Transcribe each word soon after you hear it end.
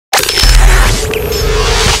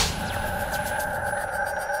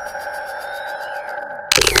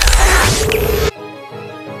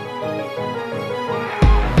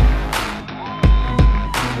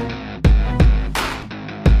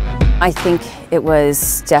I think it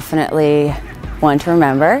was definitely one to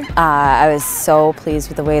remember. I was so pleased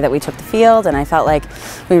with the way that we took the field, and I felt like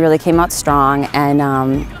we really came out strong, and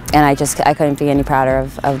I couldn't be any prouder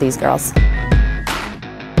of these girls.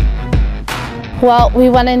 Well, we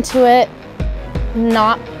went into it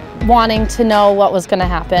not wanting to know what was going to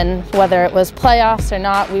happen, whether it was playoffs or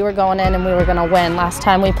not. We were going in and we were going to win. Last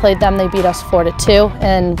time we played them, they beat us 4-2,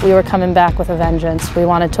 and we were coming back with a vengeance. We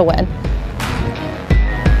wanted to win.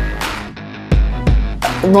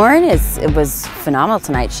 Lauren was phenomenal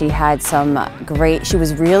tonight. She had some great, she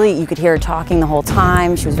was really, you could hear her talking the whole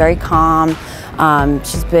time. She was very calm.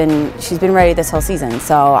 She's been ready this whole season,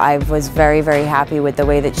 so I was very, very happy with the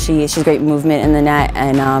way that she's great movement in the net,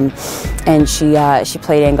 and she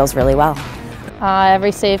played angles really well.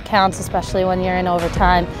 Every save counts, especially when you're in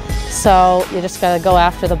overtime. So you just got to go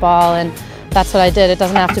after the ball, and that's what I did. It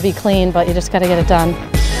doesn't have to be clean, but you just got to get it done.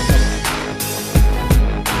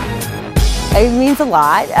 It means a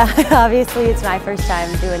lot. Obviously, it's my first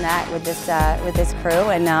time doing that with this crew,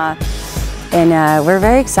 and we're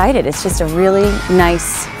very excited. It's just a really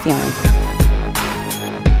nice feeling.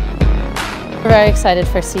 We're very excited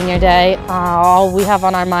for senior day. All we have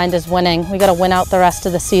on our mind is winning. We got to win out the rest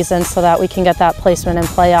of the season so that we can get that placement in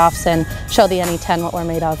playoffs and show the NE10 what we're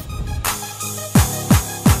made of.